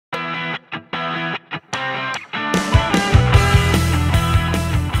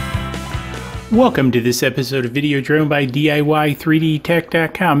Welcome to this episode of Video Driven by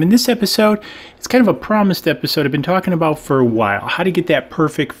DIY3DTech.com. In this episode, it's kind of a promised episode I've been talking about for a while, how to get that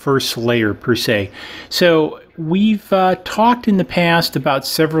perfect first layer per se. So we've talked in the past about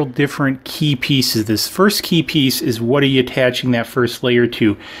several different key pieces. This first key piece is, what are you attaching that first layer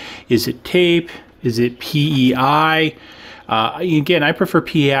to? Is it tape? Is it PEI? Again, I prefer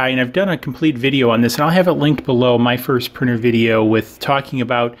PEI, and I've done a complete video on this, and I'll have it linked below, my first printer video with talking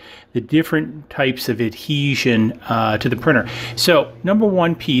about the different types of adhesion to the printer. So, number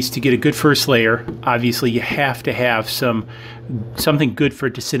one piece to get a good first layer, obviously you have to have something good for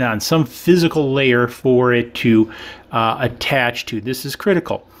it to sit on, some physical layer for it to attach to. This is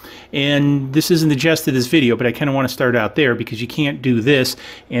critical. And this isn't the gist of this video, but I kind of want to start out there because you can't do this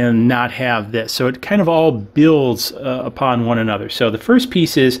and not have this. So it kind of all builds upon one another. So the first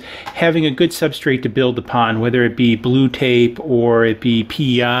piece is having a good substrate to build upon, whether it be blue tape or it be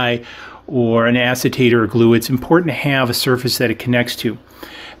PEI or an acetate or glue. It's important to have a surface that it connects to.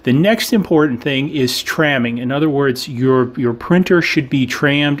 The next important thing is tramming. In other words, your printer should be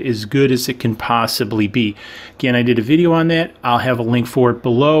trammed as good as it can possibly be. Again, I did a video on that. I'll have a link for it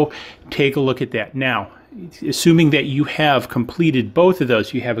below. Take a look at that. Now, assuming that you have completed both of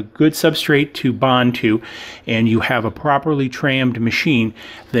those, you have a good substrate to bond to, and you have a properly trammed machine,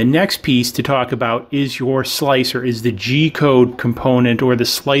 the next piece to talk about is your slicer, is the G-code component or the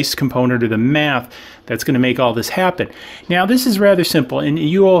slice component or the math that's going to make all this happen. Now, this is rather simple, and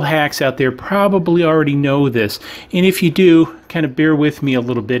you old hacks out there probably already know this, and if you do, kind of bear with me a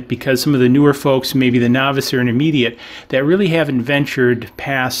little bit, because some of the newer folks, maybe the novice or intermediate, that really haven't ventured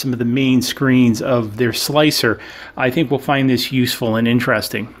past some of the main screens of their slicer, I think will find this useful and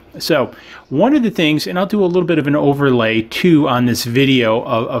interesting. So one of the things, and I'll do a little bit of an overlay too on this video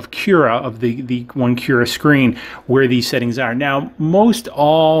of Cura, of the one Cura screen, where these settings are. Now, most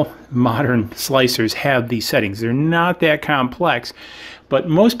all modern slicers have these settings. They're not that complex, but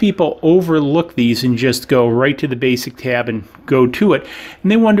most people overlook these and just go right to the basic tab and go to it,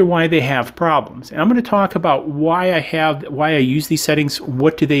 and they wonder why they have problems. And I'm going to talk about why I use these settings,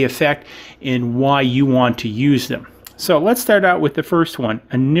 what do they affect, and why you want to use them. So let's start out with the first one,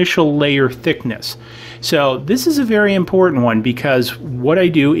 initial layer thickness. So this is a very important one, because what I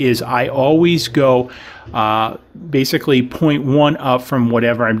do is I always go basically 0.1 up from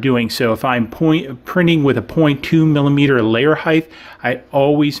whatever I'm doing. So if I'm printing with a 0.2 millimeter layer height, I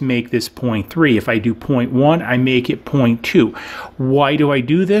always make this 0.3. If I do 0.1, I make it 0.2. Why do I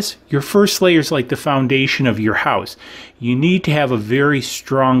do this? Your first layer is like the foundation of your house. You need to have a very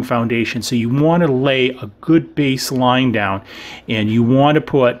strong foundation. So you want to lay a good base line down, and you want to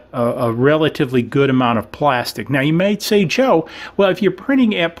put a relatively good amount of plastic. Now you might say, Joe, well, if you're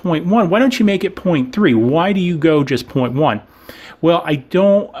printing at 0.1, why don't you make it 0.3? Why do you go just 0.1? Well, I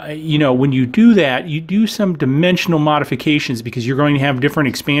don't, when you do that, you do some dimensional modifications, because you're going to have different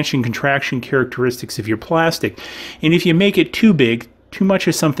expansion, contraction characteristics of your plastic. And if you make it too big, too much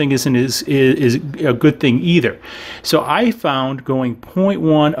of something is a good thing either. So I found going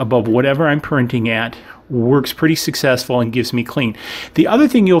 0.1 above whatever I'm printing at works pretty successful and gives me clean. The other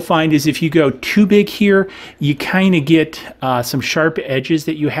thing you'll find is if you go too big here, you kind of get some sharp edges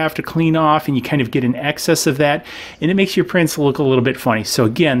that you have to clean off, and you kind of get an excess of that, and it makes your prints look a little bit funny. So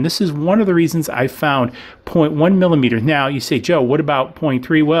again, this is one of the reasons I found 0.1 millimeters. Now you say, Joe, what about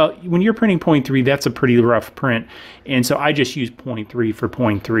 0.3? Well, when you're printing 0.3, that's a pretty rough print, and so I just use 0.3 for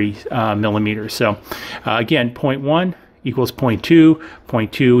 0.3 millimeters. So again, 0.1 equals 0.2,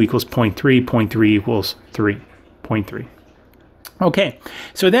 0.2 equals 0.3, 0.3 equals 3.3. Okay,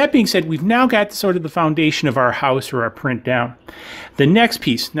 so that being said, we've now got sort of the foundation of our house or our print down. The next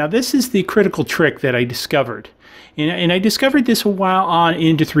piece, now this is the critical trick that I discovered. And I discovered this a while on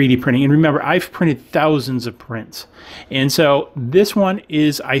into 3D printing. And remember, I've printed thousands of prints. And so this one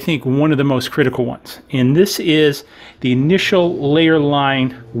is, I think, one of the most critical ones. And this is the initial layer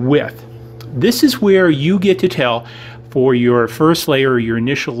line width. This is where you get to tell, for your first layer or your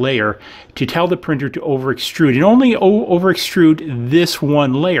initial layer, to tell the printer to over extrude, and only over extrude this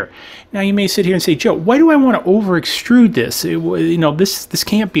one layer. Now you may sit here and say, Joe, why do I want to over extrude this? This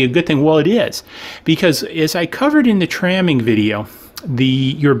can't be a good thing. Well, it is, because as I covered in the tramming video,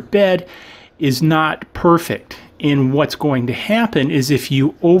 your bed is not perfect. And what's going to happen is if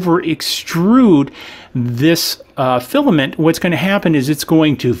you over extrude this filament, what's going to happen is it's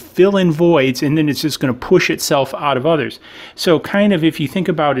going to fill in voids, and then it's just going to push itself out of others. So kind of if you think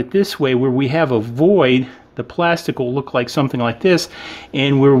about it this way, where we have a void, the plastic will look like something like this,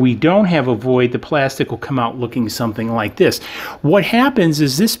 and where we don't have a void, the plastic will come out looking something like this. What happens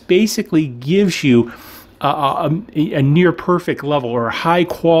is this basically gives you a near perfect level or a high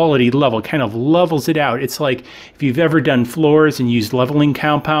quality level. It kind of levels it out. It's like if you've ever done floors and used leveling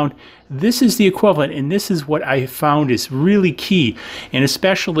compound, this is the equivalent, and this is what I found is really key, and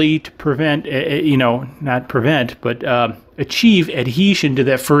especially to prevent, not prevent, but achieve adhesion to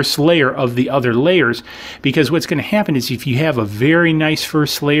that first layer of the other layers. Because what's going to happen is if you have a very nice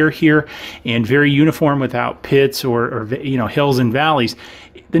first layer here and very uniform without pits or hills and valleys,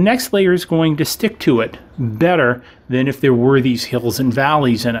 the next layer is going to stick to it better than if there were these hills and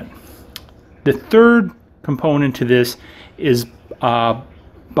valleys in it. The third component to this is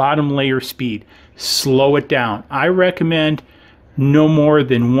bottom layer speed. Slow it down. I recommend no more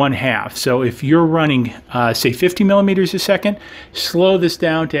than 1/2. So if you're running, say 50 millimeters a second, slow this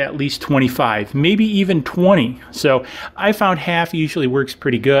down to at least 25, maybe even 20. So I found half usually works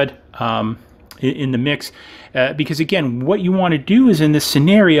pretty good in the mix. Because again, what you want to do is in this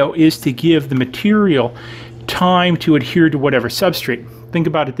scenario is to give the material time to adhere to whatever substrate. Think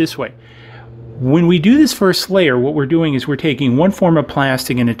about it this way. When we do this first layer, what we're doing is we're taking one form of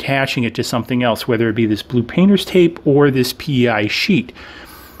plastic and attaching it to something else, whether it be this blue painter's tape or this PEI sheet.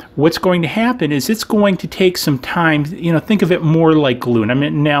 What's going to happen is it's going to take some time, think of it more like glue, and I'm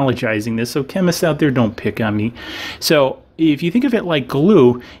analogizing this, so chemists out there, don't pick on me. So if you think of it like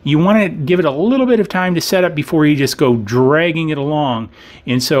glue, you want to give it a little bit of time to set up before you just go dragging it along.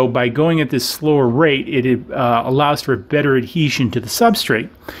 And so by going at this slower rate, it allows for better adhesion to the substrate.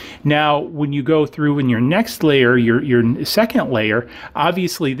 Now, when you go through in your next layer, your second layer,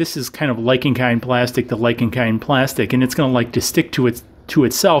 obviously this is kind of lichen-kind plastic to lichen-kind plastic, and it's going to like to stick to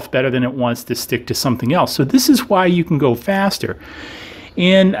itself better than it wants to stick to something else. So this is why you can go faster.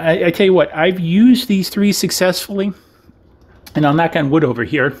 And I tell you what, I've used these three successfully. And I'll knock on wood over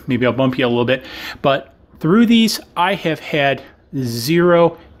here. Maybe I'll bump you a little bit. But through these, I have had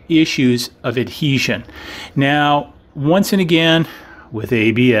 0 issues of adhesion. Now, once and again, with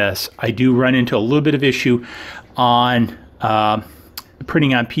ABS, I do run into a little bit of issue on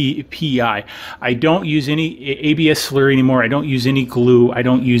printing on PEI. I don't use any ABS slurry anymore. I don't use any glue. I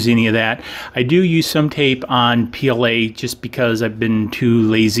don't use any of that. I do use some tape on PLA just because I've been too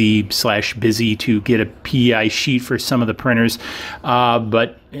lazy / busy to get a PEI sheet for some of the printers.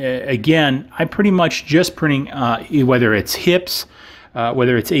 But again, I'm pretty much just printing whether it's HIPS,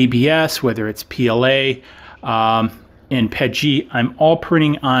 whether it's ABS, whether it's PLA, and PETG, I'm all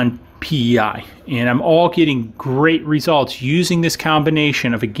printing on PEI, and I'm all getting great results using this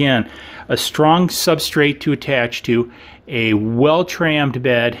combination of, again, a strong substrate to attach to, a well-trammed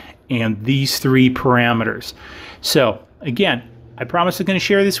bed, and these 3 parameters. So again, I promise I'm going to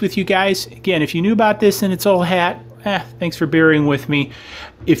share this with you guys. Again, if you knew about this and it's old hat, thanks for bearing with me.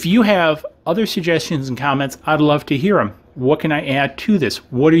 If you have other suggestions and comments, I'd love to hear them. What can I add to this?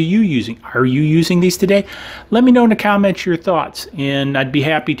 What are you using? Are you using these today? Let me know in the comments your thoughts, and I'd be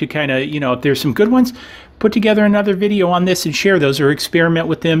happy to kind of, if there's some good ones, put together another video on this and share those, or experiment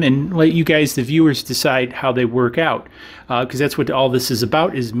with them and let you guys, the viewers, decide how they work out. Because that's what all this is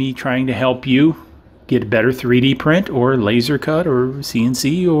about, is me trying to help you get a better 3D print or laser cut or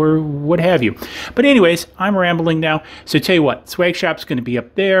CNC or what have you. But anyways, I'm rambling now. So tell you what, Swag Shop's going to be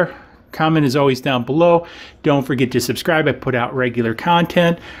up there. Comment is always down below. Don't forget to subscribe. I put out regular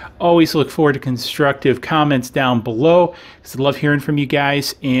content. Always look forward to constructive comments down below, because I love hearing from you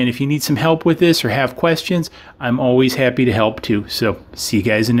guys. And if you need some help with this or have questions, I'm always happy to help too. So see you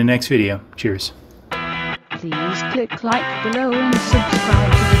guys in the next video. Cheers. Please click like below and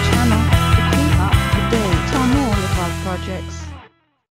subscribe to the channel to keep up to date on all of our projects.